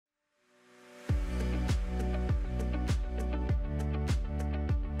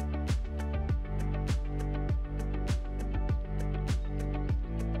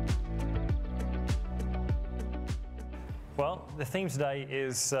Well, the theme today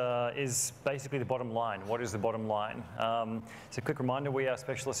is basically the bottom line. What is the bottom line? So a quick reminder, we are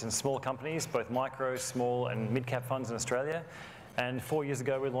specialists in small companies, both micro, small and mid-cap funds in Australia. And 4 years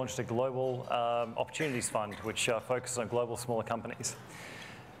ago, we launched a global opportunities fund, which focuses on global smaller companies.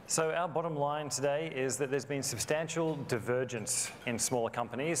 So our bottom line today is that there's been substantial divergence in smaller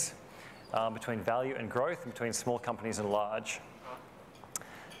companies between value and growth, and between small companies and large.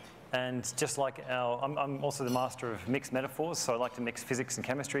 And just like I'm also the master of mixed metaphors, so I like to mix physics and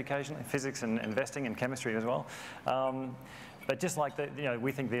chemistry occasionally, physics and investing and chemistry as well. But just like that,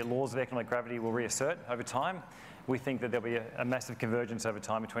 we think the laws of economic gravity will reassert over time. We think that there'll be a massive convergence over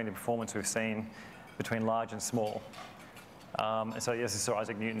time between the performance we've seen between large and small. And so yes, this is Sir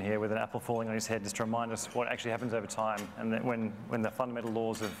Isaac Newton here with an apple falling on his head, just to remind us what actually happens over time, and that when the fundamental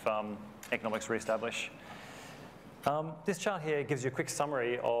laws of economics re-establish. This chart here gives you a quick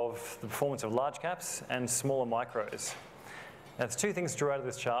summary of the performance of large caps and smaller micros. Now, there's two things to draw out of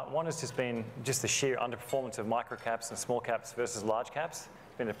this chart. One has just been the sheer underperformance of micro caps and small caps versus large caps.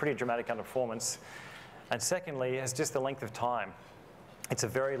 It's been a pretty dramatic underperformance. And secondly, is just the length of time. It's a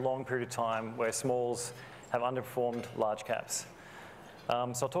very long period of time where smalls have underperformed large caps.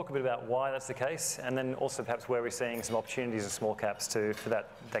 So I'll talk a bit about why that's the case, and then also perhaps where we're seeing some opportunities in small caps for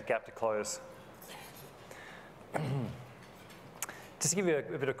that gap to close. Just to give you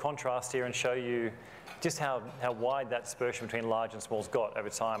a bit of contrast here and show you just how wide that dispersion between large and small's got over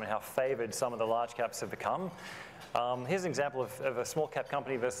time, and how favoured some of the large caps have become. Here's an example of a small cap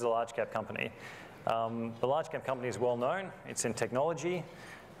company versus a large cap company. The large cap company is well known. It's in technology.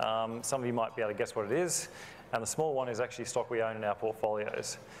 Some of you might be able to guess what it is. And the small one is actually stock we own in our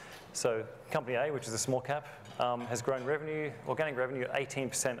portfolios. So company A, which is a small cap, has grown organic revenue at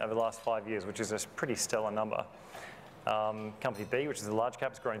 18% over the last 5 years, which is a pretty stellar number. Company B, which is a large cap,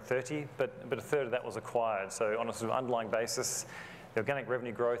 has grown 30%, but a third of that was acquired. So on a sort of underlying basis, the organic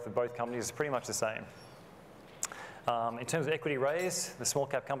revenue growth of both companies is pretty much the same. In terms of equity raise, the small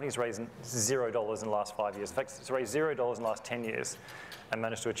cap company has raised $0 in the last 5 years. In fact, it's raised $0 in the last 10 years and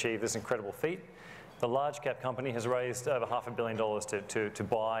managed to achieve this incredible feat. The large cap company has raised over $500 million to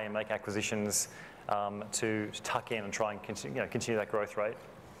buy and make acquisitions, to tuck in and try and continue that growth rate.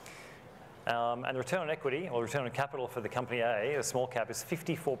 And the return on equity, or return on capital for the company A, the small cap, is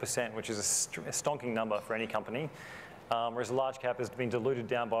 54%, which is a stonking number for any company, whereas the large cap has been diluted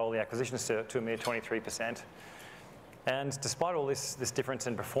down by all the acquisitions to a mere 23%. And despite all this difference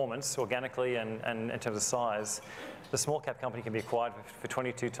in performance, organically and in terms of size, the small cap company can be acquired for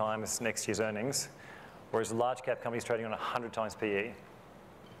 22 times next year's earnings, whereas the large cap company is trading on 100 times PE.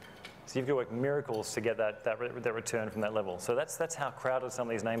 So you've got to work miracles to get that return from that level. So that's how crowded some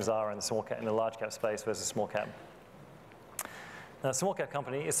of these names are in the large cap space versus small cap. Now, the small cap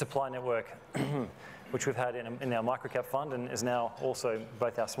company is Supply Network, which we've had in our micro cap fund, and is now also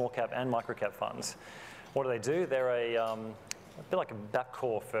both our small cap and micro cap funds. What do? They're a bit like a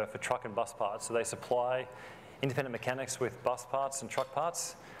Bapcor for truck and bus parts. So they supply independent mechanics with bus parts and truck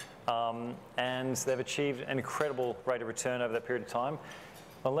parts, and they've achieved an incredible rate of return over that period of time.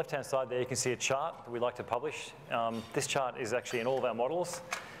 On the left-hand side there, you can see a chart that we like to publish. This chart is actually in all of our models,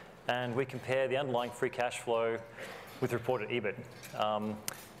 and we compare the underlying free cash flow with reported EBIT.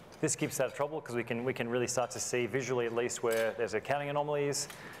 This keeps us out of trouble because we can really start to see visually, at least, where there's accounting anomalies,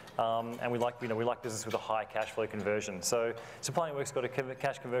 and we like business with a high cash flow conversion. So Supply Network's got a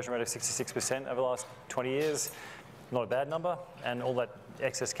cash conversion rate of 66% over the last 20 years. Not a bad number, and all that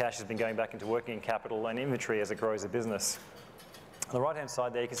excess cash has been going back into working capital and inventory as it grows the business. On the right-hand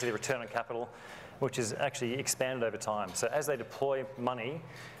side there, you can see the return on capital, which is actually expanded over time. So as they deploy money,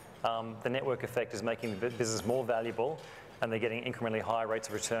 the network effect is making the business more valuable, and they're getting incrementally higher rates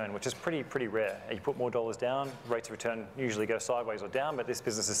of return, which is pretty rare. You put more dollars down, rates of return usually go sideways or down, but this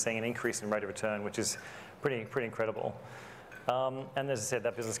business is seeing an increase in rate of return, which is pretty incredible. And as I said,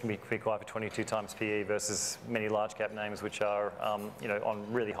 that business can be acquired for 22 times PE versus many large cap names, which are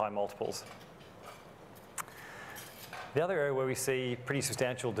on really high multiples. The other area where we see pretty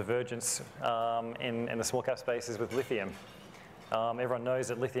substantial divergence in the small cap space is with lithium. Everyone knows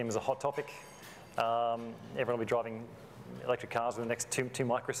that lithium is a hot topic. Everyone will be driving electric cars in the next two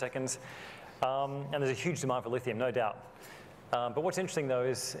microseconds. And there's a huge demand for lithium, no doubt. But what's interesting, though,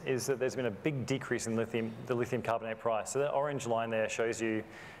 is that there's been a big decrease in the lithium carbonate price. So that orange line there shows you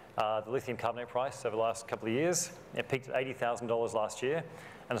the lithium carbonate price over the last couple of years. It peaked at $80,000 last year,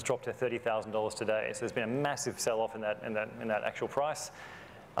 and it's dropped to $30,000 today. So there's been a massive sell-off in that actual price.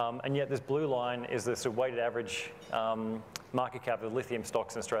 And yet this blue line is the sort of weighted average market cap of lithium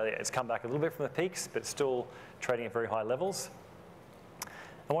stocks in Australia. It's come back a little bit from the peaks, but still trading at very high levels.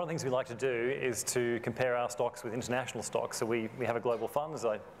 And one of the things we like to do is to compare our stocks with international stocks. So we have a global fund, as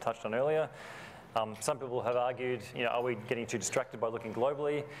I touched on earlier. Some people have argued, are we getting too distracted by looking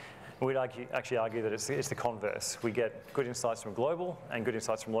globally? We'd actually argue that it's the converse. We get good insights from global and good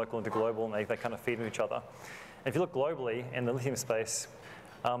insights from local into global, and they kind of feed into each other. And if you look globally in the lithium space,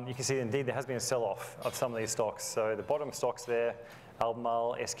 you can see indeed there has been a sell-off of some of these stocks. So the bottom stocks there,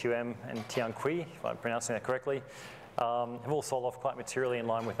 Albemarle, SQM, and Tianqi, if I'm pronouncing that correctly, have all sold off quite materially in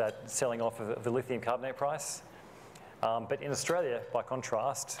line with that selling off of the lithium carbonate price. But in Australia, by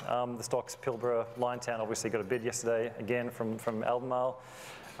contrast, the stocks Pilbara, Liontown obviously got a bid yesterday, again from Albemarle.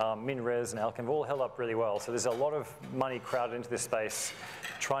 MinRes and Alchem all held up really well. So there's a lot of money crowded into this space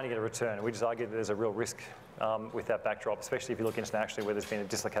trying to get a return. And we just argue that there's a real risk with that backdrop, especially if you look internationally where there's been a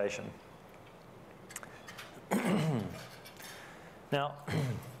dislocation. Now,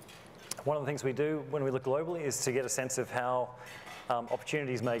 one of the things we do when we look globally is to get a sense of how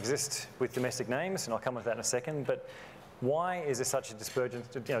opportunities may exist with domestic names, and I'll come with that in a second. But why is there such a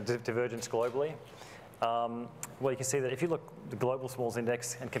divergence globally? Well, you can see that if you look at the global smalls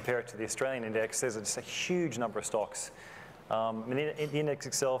index and compare it to the Australian index, there's just a huge number of stocks. The index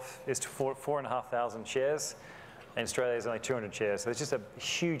itself is 4,500 shares, and Australia is only 200 shares. So there's just a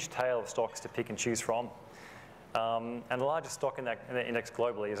huge tail of stocks to pick and choose from. And the largest stock in that index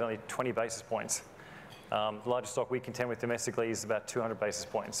globally is only 20 basis points. The largest stock we contend with domestically is about 200 basis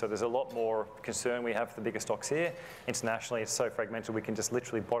points. So there's a lot more concern we have for the bigger stocks here. Internationally, it's so fragmented, we can just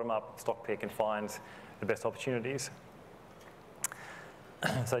literally bottom up stock pick and find the best opportunities.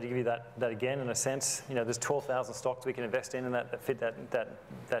 So to give you that again, in a sense, there's 12,000 stocks we can invest in and that fit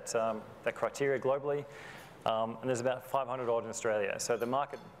that criteria globally. And there's about 500 odd in Australia. So the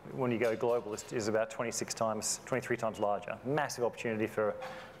market, when you go global, is about 23 times larger. Massive opportunity for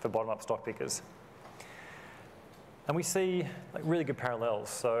bottom-up stock pickers. And we see really good parallels.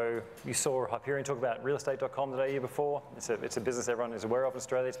 So you saw Hyperion talk about realestate.com.au before. It's a business everyone is aware of in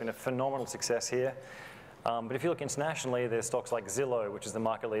Australia. It's been a phenomenal success here. But if you look internationally, there's stocks like Zillow, which is the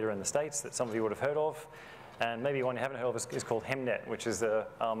market leader in the States that some of you would have heard of. And maybe one you haven't heard of is called Hemnet, which is the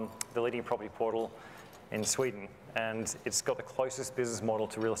leading property portal in Sweden. And it's got the closest business model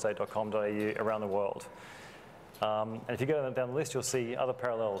to realestate.com.au around the world. And if you go down the list, you'll see other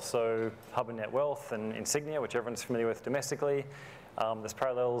parallels. So Hub and Net Wealth and Insignia, which everyone's familiar with domestically. There's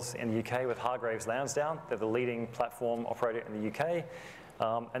parallels in the UK with Hargreaves Lansdowne. They're the leading platform operator in the UK.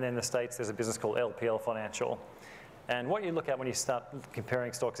 And then in the States, there's a business called LPL Financial. And what you look at when you start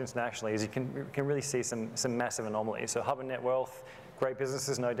comparing stocks internationally is you can really see some massive anomalies. So Hub and Net Wealth, great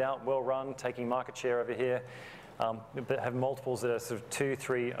businesses, no doubt, well run, taking market share over here. But have multiples that are sort of 2,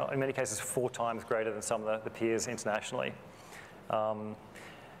 3, in many cases 4 times greater than some of the peers internationally.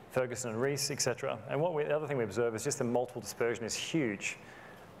 Ferguson and Reese, etc. And the other thing we observe is just the multiple dispersion is huge.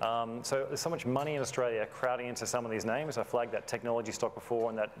 So there's so much money in Australia crowding into some of these names. I flagged that technology stock before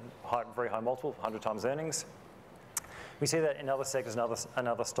and that very high multiple, 100 times earnings. We see that in other sectors and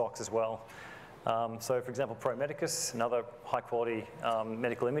other stocks as well. So for example, Pro Medicus, another high quality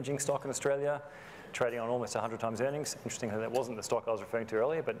medical imaging stock in Australia, trading on almost 100 times earnings. Interestingly, that wasn't the stock I was referring to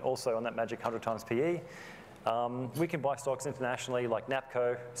earlier, but also on that magic 100 times PE. We can buy stocks internationally like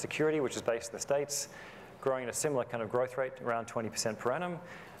NAPCO Security, which is based in the States, growing at a similar kind of growth rate, around 20% per annum,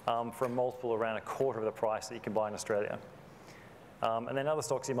 for a multiple around a quarter of the price that you can buy in Australia. And then other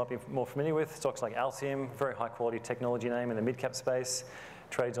stocks you might be more familiar with, stocks like Altium, very high quality technology name in the mid-cap space,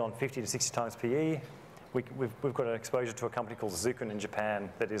 trades on 50 to 60 times PE. We've got an exposure to a company called Zukun in Japan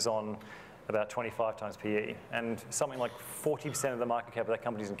that is on about 25 times PE, and something like 40% of the market cap of that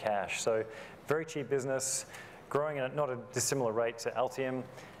company is in cash. So very cheap business, growing at not a dissimilar rate to Altium,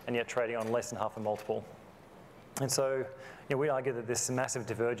 and yet trading on less than half a multiple. And so we argue that this massive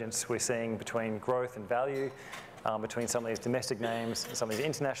divergence we're seeing between growth and value, between some of these domestic names and some of these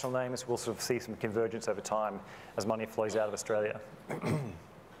international names, we'll sort of see some convergence over time as money flows out of Australia. And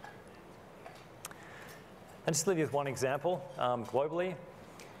just to leave you with one example, globally,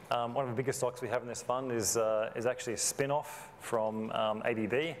 one of the biggest stocks we have in this fund is actually a spin-off from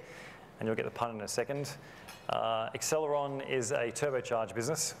ABB, and you'll get the pun in a second. Acceleron is a turbocharged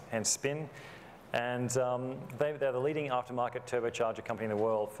business, hence spin, and they're the leading aftermarket turbocharger company in the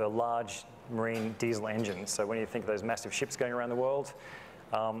world for large marine diesel engines. So when you think of those massive ships going around the world,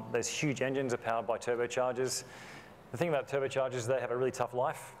 those huge engines are powered by turbochargers. The thing about turbochargers is they have a really tough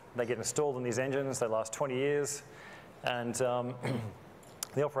life. They get installed in these engines, they last 20 years, and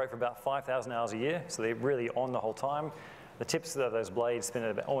they operate for about 5,000 hours a year, so they're really on the whole time. The tips of those blades spin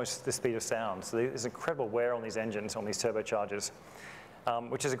at almost the speed of sound, so there's incredible wear on these engines, on these turbochargers,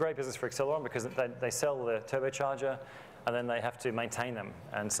 which is a great business for Acceleron because they sell the turbocharger, and then they have to maintain them.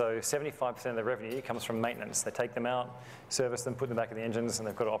 And so 75% of their revenue comes from maintenance. They take them out, service them, put them back in the engines, and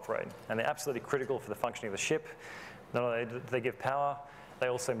they've got to operate. And they're absolutely critical for the functioning of the ship. Not only do they give power, they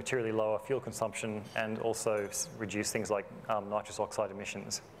also materially lower fuel consumption and also reduce things like nitrous oxide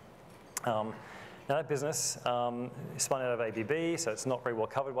emissions. Now that business is spun out of ABB, so it's not very well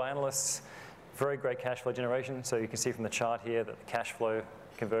covered by analysts. Very great cash flow generation. So you can see from the chart here that the cash flow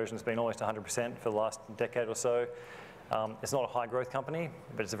conversion has been almost 100% for the last decade or so. It's not a high growth company,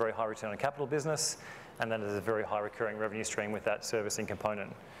 but it's a very high return on capital business, and then there's a very high recurring revenue stream with that servicing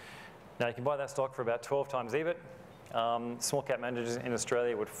component. Now you can buy that stock for about 12 times EBIT. Small cap managers in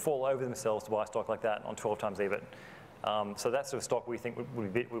Australia would fall over themselves to buy a stock like that on 12 times EBIT. So that's the sort of stock we think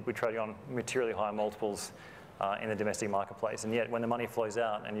would be trading on materially higher multiples in the domestic marketplace. And yet when the money flows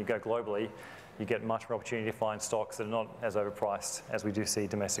out and you go globally, you get much more opportunity to find stocks that are not as overpriced as we do see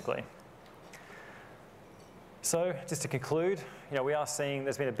domestically. So just to conclude, we are seeing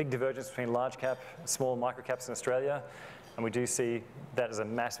there's been a big divergence between large cap, small and micro caps in Australia, and we do see that as a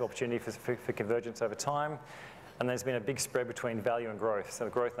massive opportunity for convergence over time. And there's been a big spread between value and growth. So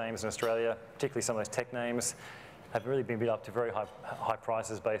the growth names in Australia, particularly some of those tech names, have really been bid up to very high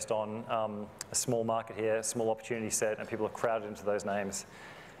prices based on a small market here, a small opportunity set, and people have crowded into those names.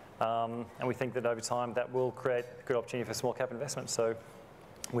 And we think that over time that will create a good opportunity for small cap investment. So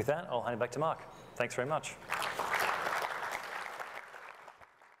with that, I'll hand it back to Mark. Thanks very much.